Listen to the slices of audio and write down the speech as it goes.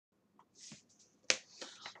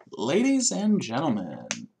Ladies and gentlemen,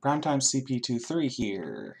 Primetime CP23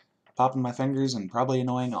 here, popping my fingers and probably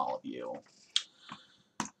annoying all of you.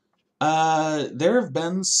 There have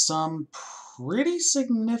been some pretty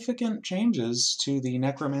significant changes to the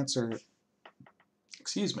Necromancer,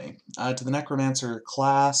 to the Necromancer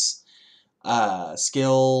class,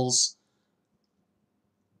 skills,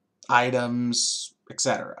 items,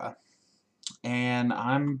 etc. And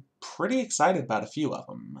I'm pretty excited about a few of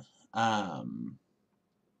them.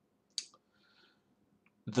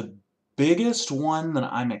 The biggest one that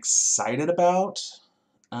I'm excited about,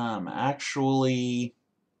 the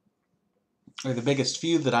biggest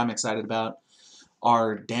few that I'm excited about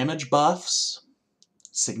are damage buffs,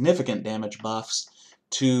 significant damage buffs,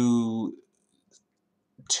 to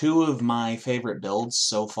two of my favorite builds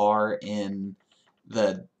so far in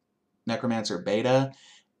the Necromancer beta,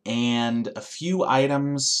 and a few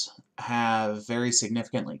items have very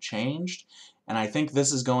significantly changed, and I think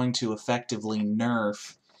this is going to effectively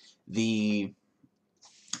nerf the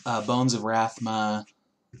Bones of Rathma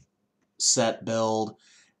set build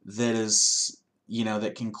that is,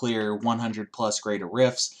 that can clear 100 plus greater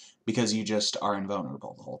rifts because you just are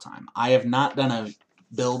invulnerable the whole time. I have not done a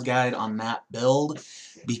build guide on that build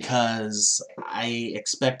because I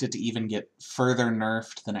expect it to even get further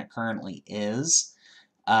nerfed than it currently is.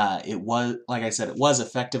 It was, like I said, it was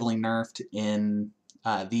effectively nerfed in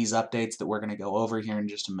these updates that we're going to go over here in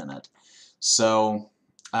just a minute. So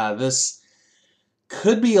this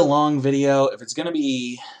could be a long video. If it's going to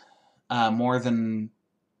be more than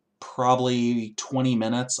probably 20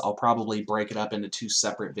 minutes, I'll probably break it up into two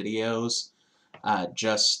separate videos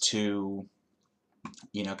just to,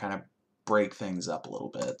 kind of break things up a little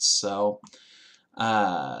bit. So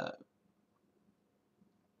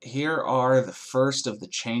here are the first of the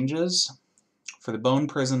changes for the Bone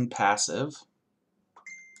Prison passive.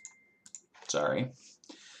 Sorry.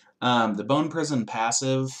 The Bone Prison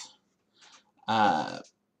passive, Bone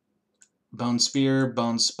Spear,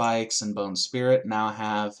 Bone Spikes, and Bone Spirit now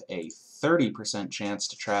have a 30% chance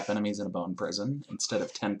to trap enemies in a Bone Prison instead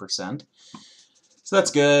of 10%. So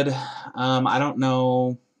that's good. I don't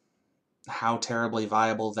know how terribly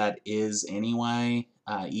viable that is anyway,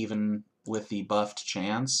 even with the buffed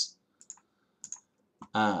chance.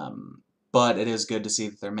 But it is good to see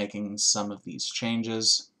that they're making some of these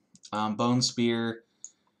changes. Bone Spear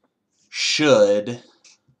should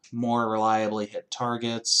more reliably hit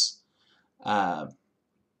targets. The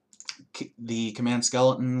Command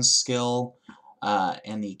Skeletons skill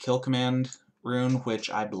and the Kill Command rune,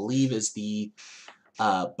 which I believe is the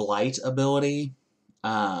Blight ability.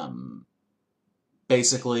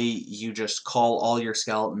 Basically, you just call all your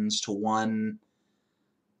skeletons to one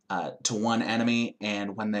enemy,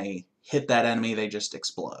 and when they hit that enemy, they just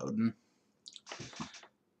explode.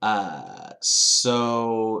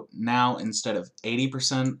 So now instead of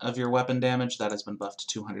 80% of your weapon damage, that has been buffed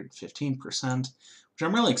to 215%, which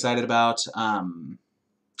I'm really excited about.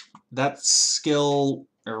 That skill,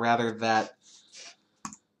 or rather that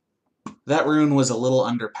rune was a little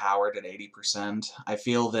underpowered at 80%. I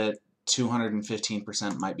feel that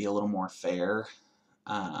 215% might be a little more fair.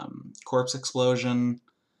 Corpse Explosion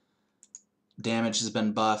damage has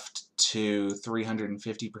been buffed to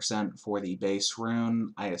 350% for the base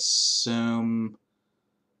rune. I assume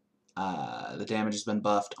the damage has been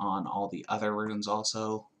buffed on all the other runes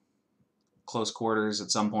also. Close Quarters,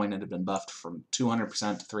 at some point, it had been buffed from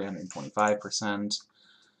 200% to 325%.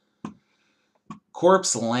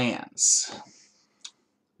 Corpse Lance.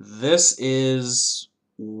 This is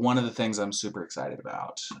one of the things I'm super excited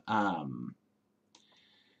about.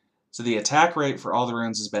 So the attack rate for all the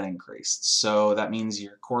runes has been increased. So that means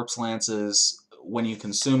your Corpse Lances, when you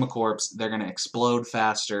consume a corpse, they're going to explode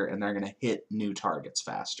faster and they're going to hit new targets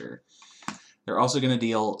faster. They're also going to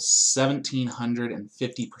deal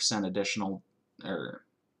 1,750% additional, or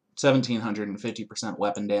 1,750%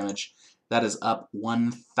 weapon damage. That is up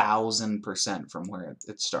 1,000% from where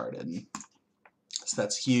it started. So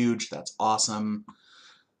that's huge. That's awesome.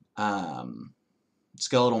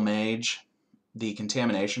 Skeletal Mage, the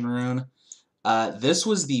Contamination rune. This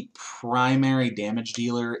was the primary damage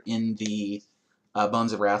dealer in the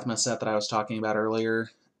Bones of Rathma set that I was talking about earlier.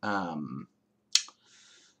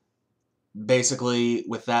 Basically,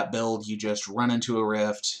 with that build, you just run into a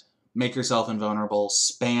rift, make yourself invulnerable,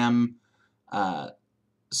 spam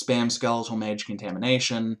Skeletal Mage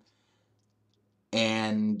Contamination,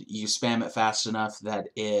 and you spam it fast enough that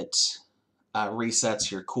it resets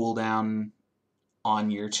your cooldown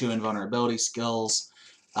on your 2 invulnerability skills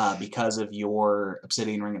because of your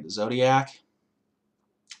Obsidian Ring of the Zodiac.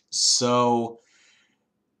 So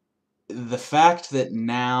the fact that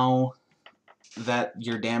now that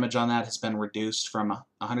your damage on that has been reduced from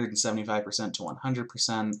 175% to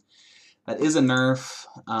 100%. That is a nerf.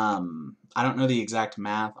 I don't know the exact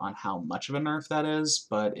math on how much of a nerf that is,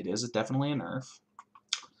 but it is definitely a nerf.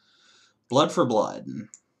 Blood for Blood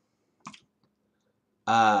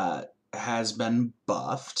has been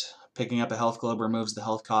buffed. Picking up a health globe removes the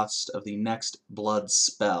health cost of the next blood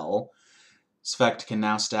spell. This effect can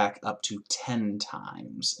now stack up to 10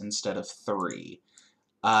 times instead of 3.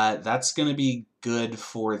 That's going to be good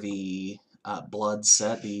for the blood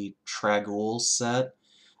set, the Trag'Oul set,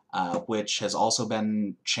 which has also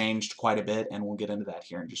been changed quite a bit, and we'll get into that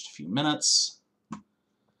here in just a few minutes.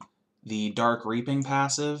 The Dark Reaping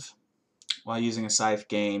passive, while using a scythe,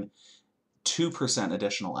 gain 2%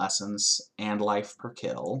 additional essence and life per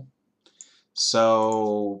kill.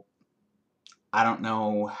 So I don't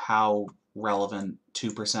know how relevant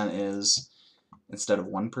 2% is instead of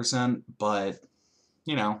 1%, but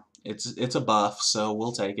you know, it's a buff, so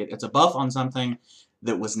we'll take it. It's a buff on something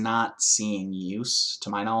that was not seeing use, to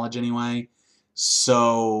my knowledge anyway,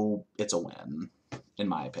 so it's a win, in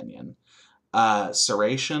my opinion.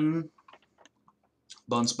 Serration,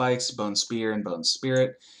 Bone Spikes, Bone Spear, and Bone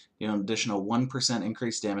Spirit. You know, an additional 1%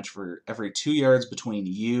 increased damage for every 2 yards between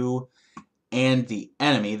you and the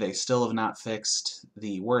enemy. They still have not fixed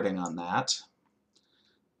the wording on that.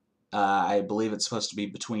 I believe it's supposed to be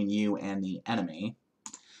between you and the enemy,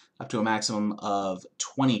 up to a maximum of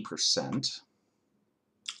 20%.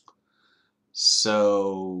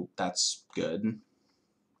 So that's good.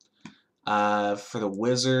 For the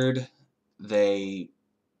wizard, they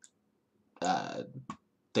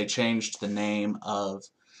changed the name of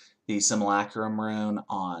the Simulacrum rune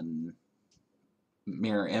on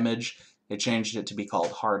Mirror Image. They changed it to be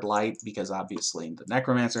called Hard Light because obviously the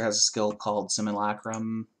Necromancer has a skill called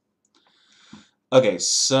Simulacrum. Okay,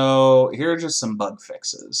 so here are just some bug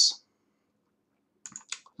fixes.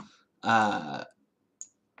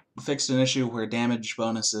 Fixed an issue where damage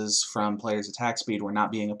bonuses from players' attack speed were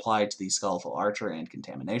not being applied to the Skeletal Archer and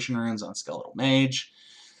Contamination runes on Skeletal Mage.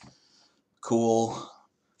 Cool.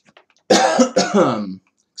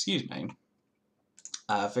 Excuse me.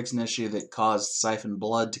 Fixed an issue that caused Siphon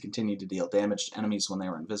Blood to continue to deal damage to enemies when they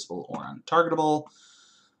were invisible or untargetable.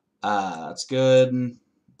 That's good.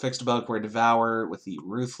 Fixed a bug where Devour with the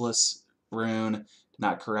Ruthless rune did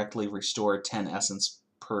not correctly restore 10 essence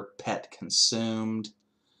per pet consumed.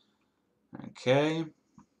 Okay.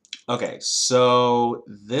 Okay, so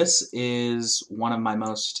this is one of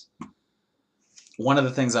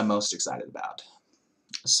the things I'm most excited about.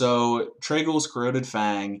 So Trag'Oul's Corroded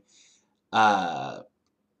Fang,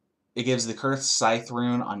 it gives the Cursed Scythe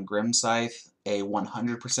rune on Grim Scythe a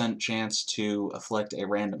 100% chance to afflict a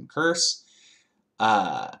random curse,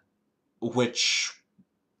 which,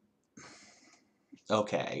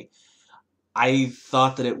 okay. I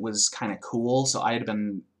thought that it was kind of cool, so I had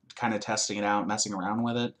been kind of testing it out, messing around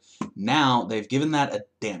with it. Now, they've given that a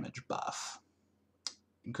damage buff.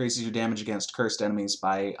 Increases your damage against cursed enemies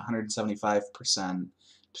by 175%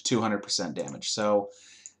 to 200% damage. So,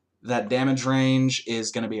 that damage range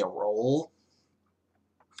is going to be a roll,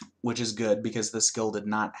 which is good because the skill did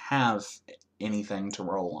not have anything to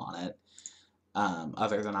roll on it,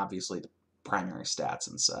 other than obviously the primary stats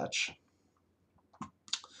and such.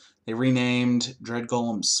 They renamed Dread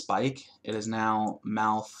Golem Spike. It is now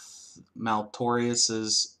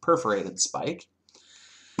Maltorius's Perforated Spike.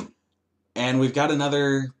 And we've got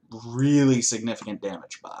another really significant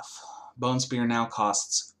damage buff. Bone Spear now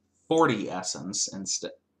costs 40 essence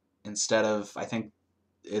instead of, I think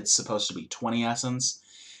it's supposed to be 20 essence.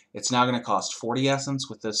 It's now going to cost 40 essence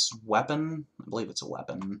with this weapon. I believe it's a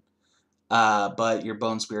weapon. But your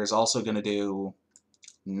Bone Spear is also going to do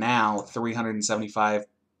now 375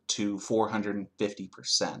 to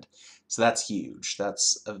 450%. So that's huge.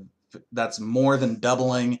 That's more than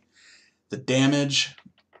doubling the damage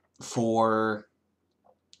for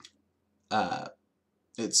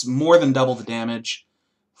it's more than double the damage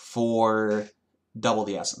for double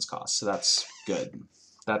the essence cost. So that's good.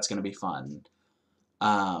 That's going to be fun.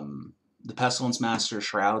 The Pestilence Master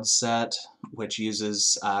Shroud set, which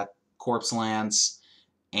uses Corpse Lance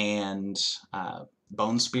and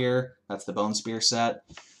Bone Spear, that's the Bone Spear set,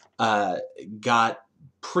 got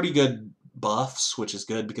pretty good buffs, which is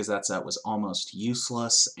good because that set was almost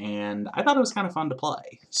useless, and I thought it was kind of fun to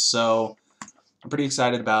play. So I'm pretty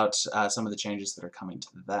excited about some of the changes that are coming to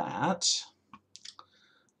that.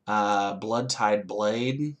 Blood-Tide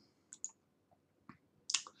Blade.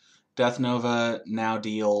 Death Nova now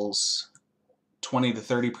deals 20 to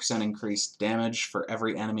 30% increased damage for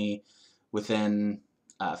every enemy within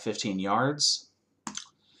 15 yards.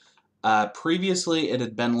 Previously, it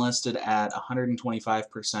had been listed at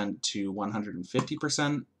 125% to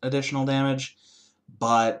 150% additional damage,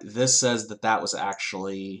 but this says that that was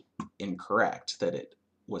actually incorrect, that it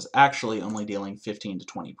was actually only dealing 15 to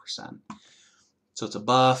 20%. So it's a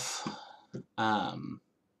buff.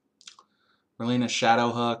 Relina's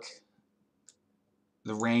Shadow Hook,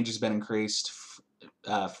 the range has been increased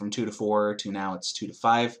from 2 to 4 to now it's 2 to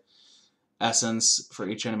 5 essence for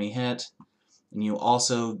each enemy hit. And you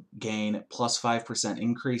also gain plus 5%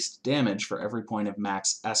 increased damage for every point of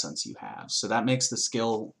max essence you have. So that makes the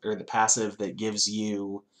skill, or the passive that gives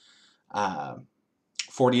you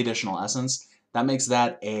 40 additional essence, that makes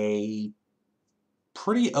that a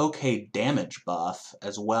pretty okay damage buff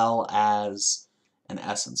as well as an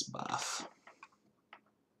essence buff.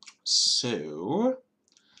 So,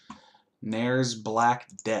 Nair's Black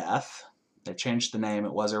Death. They changed the name.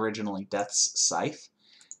 It was originally Death's Scythe.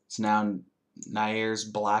 It's now Nair's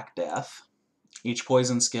Black Death. Each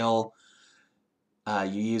poison skill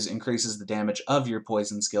you use increases the damage of your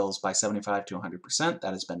poison skills by 75 to 100%.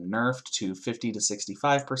 That has been nerfed to 50 to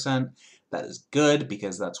 65%. That is good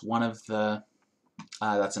because that's one of the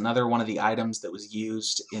that's another one of the items that was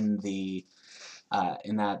used in the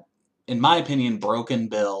in that, in my opinion, broken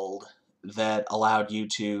build that allowed you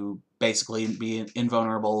to basically be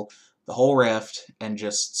invulnerable the whole rift and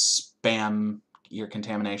just spam your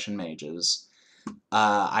contamination mages.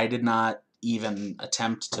 I did not even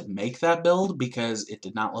attempt to make that build because it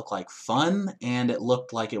did not look like fun, and it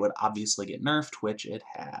looked like it would obviously get nerfed, which it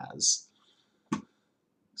has.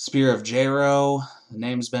 Spear of Jero, the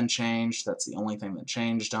name's been changed. That's the only thing that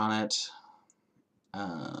changed on it.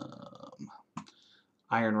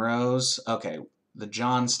 Iron Rose. Okay, the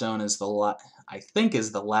Johnstone is I think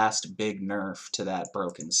is the last big nerf to that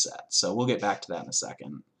broken set. So we'll get back to that in a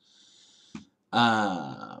second.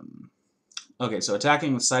 Okay, so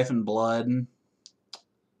attacking with Siphon Blood,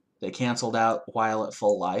 they canceled out while at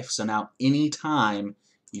full life. So now anytime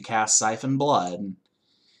you cast Siphon Blood,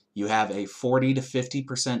 you have a 40 to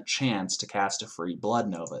 50% chance to cast a free Blood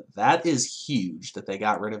Nova. That is huge that they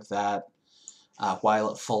got rid of that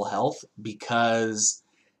while at full health, because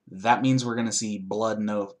that means we're going to see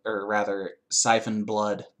Siphon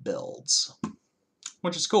Blood builds,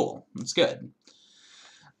 which is cool. It's good.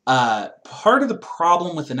 Part of the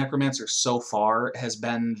problem with the Necromancer so far has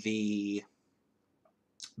been the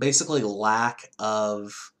basically lack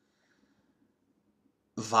of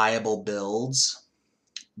viable builds,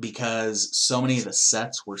 because so many of the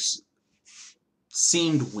sets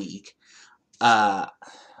seemed weak.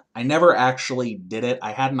 I never actually did it.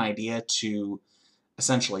 I had an idea to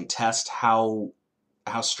essentially test how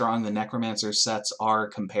strong the Necromancer sets are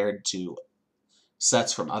compared to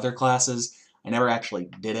sets from other classes. I never actually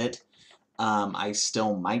did it. I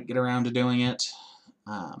still might get around to doing it.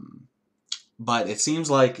 But it seems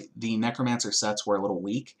like the Necromancer sets were a little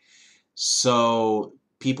weak. So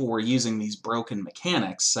people were using these broken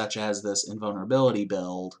mechanics, such as this invulnerability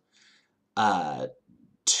build,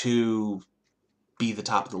 to be the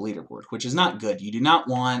top of the leaderboard, which is not good. You do not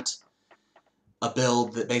want a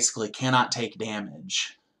build that basically cannot take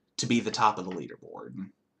damage to be the top of the leaderboard.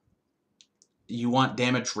 You want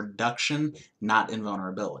damage reduction, not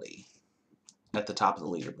invulnerability, at the top of the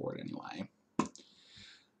leaderboard anyway.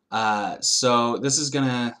 So this is going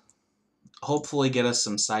to hopefully get us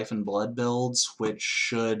some Siphon Blood builds, which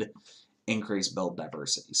should increase build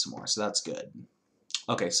diversity some more, so that's good.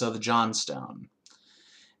 Okay, so the Johnstone.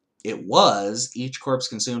 It was, each corpse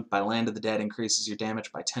consumed by Land of the Dead increases your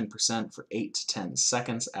damage by 10% for 8 to 10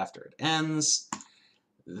 seconds after it ends.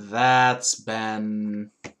 That's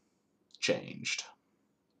been changed.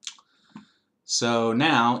 So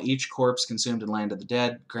now, each corpse consumed in Land of the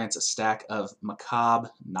Dead grants a stack of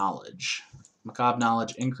Macabre Knowledge. Macabre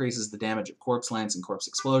Knowledge increases the damage of Corpse Lance and Corpse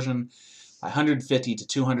Explosion by 150 to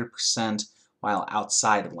 200% while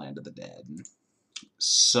outside of Land of the Dead.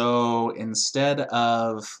 So instead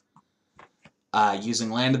of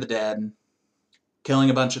using Land of the Dead, killing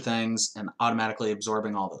a bunch of things, and automatically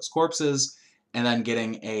absorbing all those corpses, and then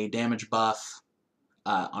getting a damage buff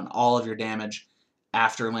on all of your damage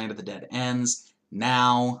after Land of the Dead ends,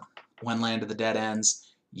 now, when Land of the Dead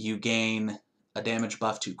ends, you gain a damage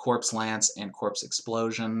buff to Corpse Lance and Corpse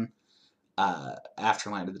Explosion after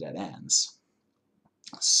Land of the Dead ends.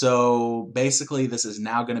 So basically this is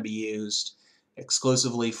now going to be used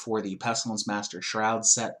exclusively for the Pestilence Master Shroud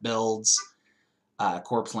set builds,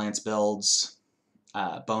 Corpse Lance builds,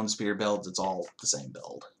 Bone Spear builds. It's all the same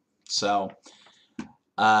build. So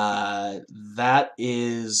that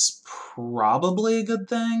is probably a good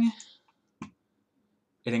thing.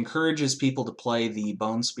 It encourages people to play the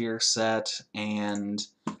Bone Spear set and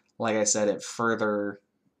like I said, it further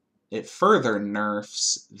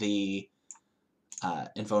nerfs the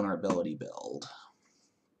invulnerability build.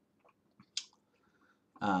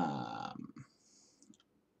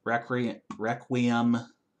 Requiem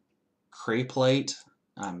Creplate.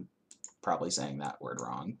 I'm probably saying that word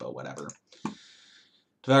wrong, but whatever.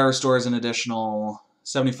 Devour restores an additional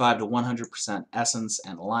 75 to 100% essence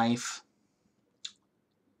and life.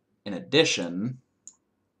 In addition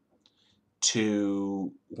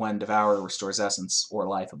to when Devour restores essence or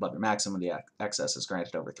life above the maximum, the excess is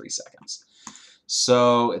granted over 3 seconds.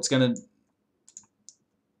 So it's gonna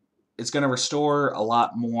restore a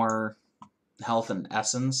lot more health and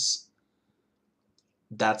essence.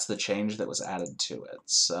 That's the change that was added to it,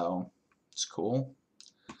 so it's cool.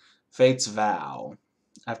 Fate's Vow.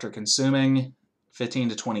 After consuming 15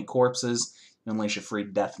 to 20 corpses, you unleash a free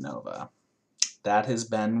Death Nova. That has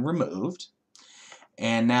been removed,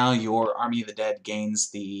 and now your Army of the Dead gains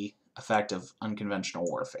the effect of Unconventional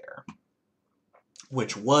Warfare,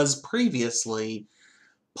 which was previously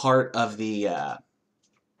part of the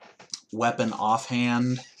Weapon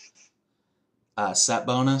Offhand set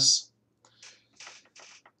bonus.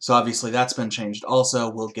 So obviously that's been changed also.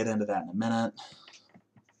 We'll get into that in a minute.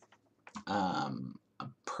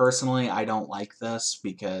 Personally, I don't like this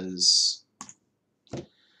because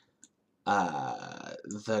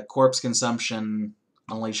the corpse consumption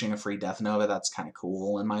unleashing a free Death Nova, that's kind of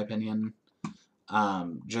cool in my opinion.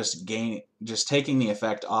 Just taking the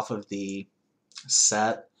effect off of the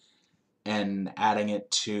set and adding it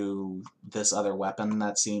to this other weapon,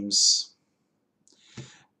 that seems,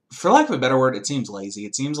 for lack of a better word, it seems lazy.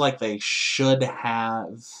 It seems like they should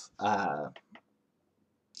have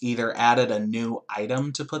either added a new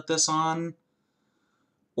item to put this on,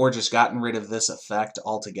 or just gotten rid of this effect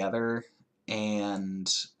altogether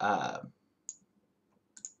and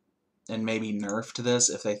maybe nerfed this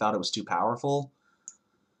if they thought it was too powerful.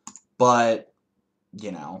 But,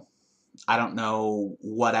 you know, I don't know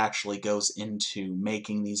what actually goes into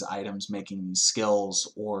making these items, making these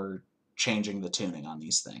skills, or changing the tuning on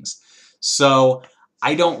these things. So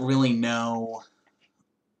I don't really know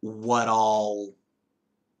what all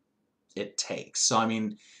it takes. So I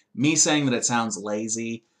mean, me saying that it sounds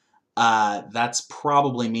lazy, that's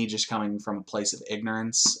probably me just coming from a place of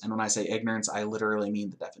ignorance. And when I say ignorance, I literally mean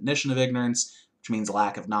the definition of ignorance, which means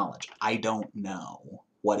lack of knowledge. I don't know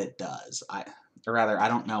what it does. Or rather, I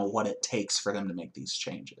don't know what it takes for them to make these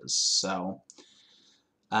changes. So,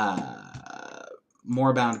 Moorbound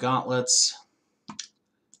Gauntlets.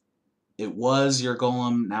 It was your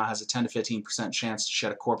golem now has a 10 to 15% chance to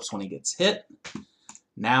shed a corpse when he gets hit.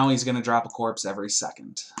 Now he's going to drop a corpse every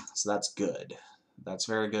second. So that's good. That's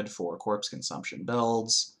very good for corpse consumption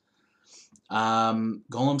builds.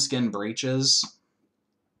 Golem Skin Breaches.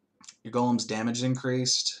 Your golem's damage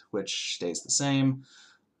increased, which stays the same.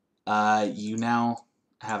 You now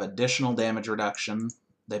have additional damage reduction.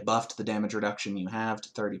 They buffed the damage reduction you have to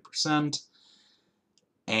 30%.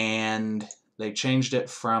 And they changed it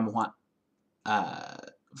from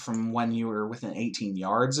when you were within 18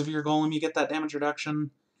 yards of your golem, you get that damage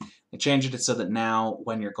reduction. They changed it so that now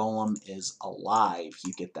when your golem is alive,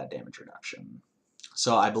 you get that damage reduction.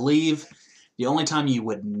 So I believe the only time you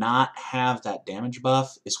would not have that damage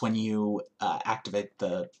buff is when you activate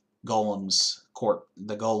the golem's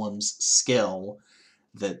skill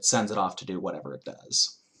that sends it off to do whatever it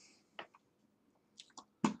does.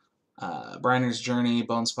 Briner's Journey,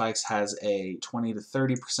 Bone Spikes has a 20 to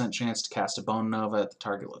 30% chance to cast a Bone Nova at the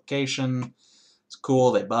target location. It's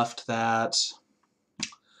cool, they buffed that.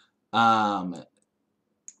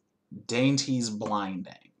 Dainty's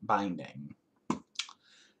Binding.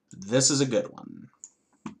 This is a good one.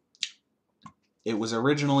 It was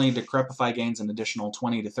originally Decrepify gains an additional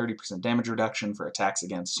 20 to 30% damage reduction for attacks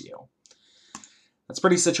against you. That's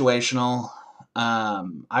pretty situational.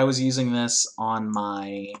 I was using this on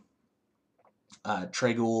my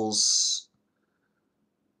Tragul's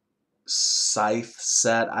Scythe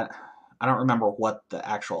set. I don't remember what the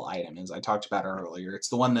actual item is. I talked about it earlier. It's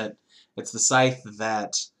the one that, it's the Scythe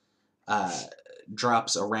that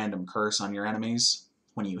drops a random curse on your enemies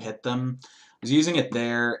when you hit them. I was using it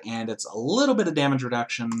there, and it's a little bit of damage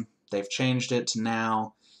reduction. They've changed it to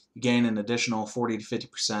now you gain an additional 40 to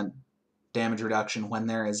 50% damage reduction when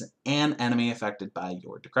there is an enemy affected by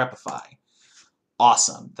your Decrepify.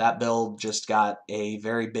 Awesome. That build just got a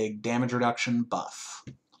very big damage reduction buff.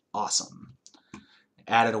 Awesome.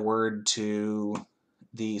 Added a word to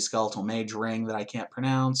the Skeletal Mage Ring that I can't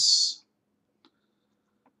pronounce.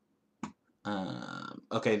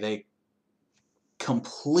 Okay, they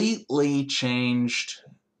completely changed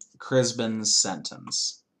Crisbin's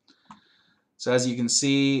sentence. So as you can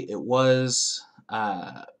see, it was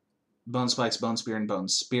Bone Spikes, Bone Spear, and Bone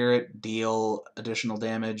Spirit deal additional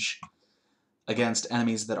damage against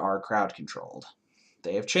enemies that are crowd controlled.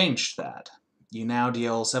 They have changed that. You now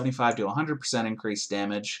deal 75 to 100% increased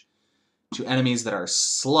damage to enemies that are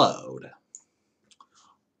slowed.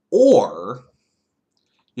 Or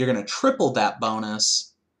you're going to triple that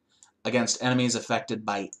bonus against enemies affected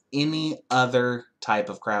by any other type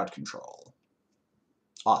of crowd control.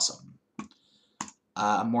 Awesome.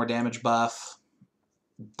 More damage buff.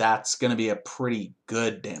 That's going to be a pretty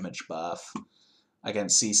good damage buff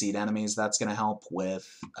against CC'd enemies. That's going to help with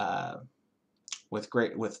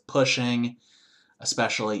pushing,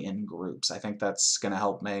 especially in groups. I think that's going to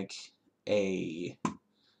help make a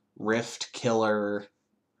Rift killer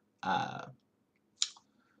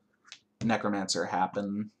Necromancer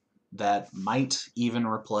happen that might even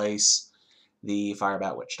replace the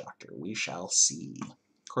Firebat Witch Doctor. We shall see.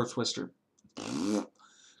 Corpse Whisper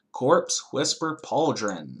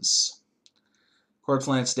Pauldrons. Corpse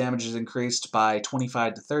Lance damage is increased by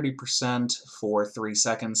 25 to 30% for 3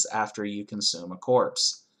 seconds after you consume a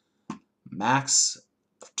corpse. Max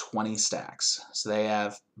of 20 stacks. So they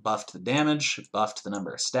have buffed the damage, buffed the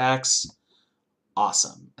number of stacks.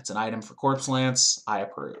 Awesome. It's an item for Corpse Lance. I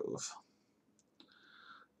approve.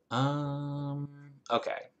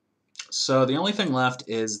 Okay. So the only thing left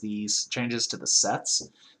is these changes to the sets.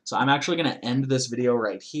 So I'm actually going to end this video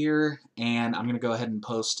right here, and I'm going to go ahead and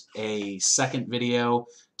post a second video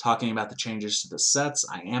talking about the changes to the sets.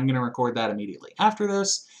 I am going to record that immediately after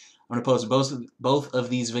this. I'm going to post both of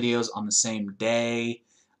these videos on the same day.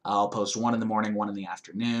 I'll post one in the morning, one in the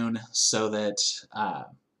afternoon, so that, so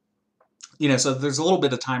there's a little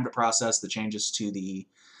bit of time to process the changes to the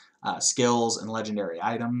skills and legendary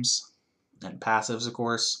items, and passives, of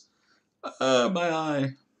course. My eye.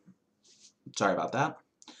 Sorry about that.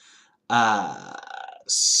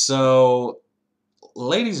 So,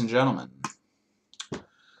 ladies and gentlemen,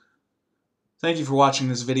 thank you for watching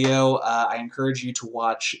this video. I encourage you to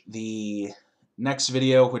watch the next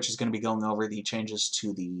video, which is going to be going over the changes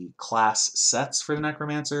to the class sets for the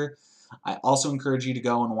Necromancer. I also encourage you to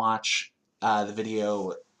go and watch the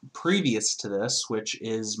video previous to this, which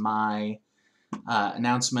is my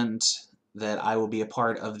announcement that I will be a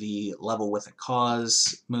part of the Level With a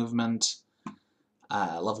Cause movement,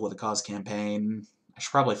 Level With a Cause campaign. I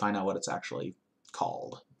should probably find out what it's actually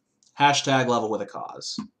called. Hashtag Level With a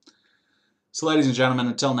Cause. So ladies and gentlemen,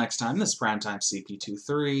 until next time, this is Primetime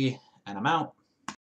CP23, and I'm out.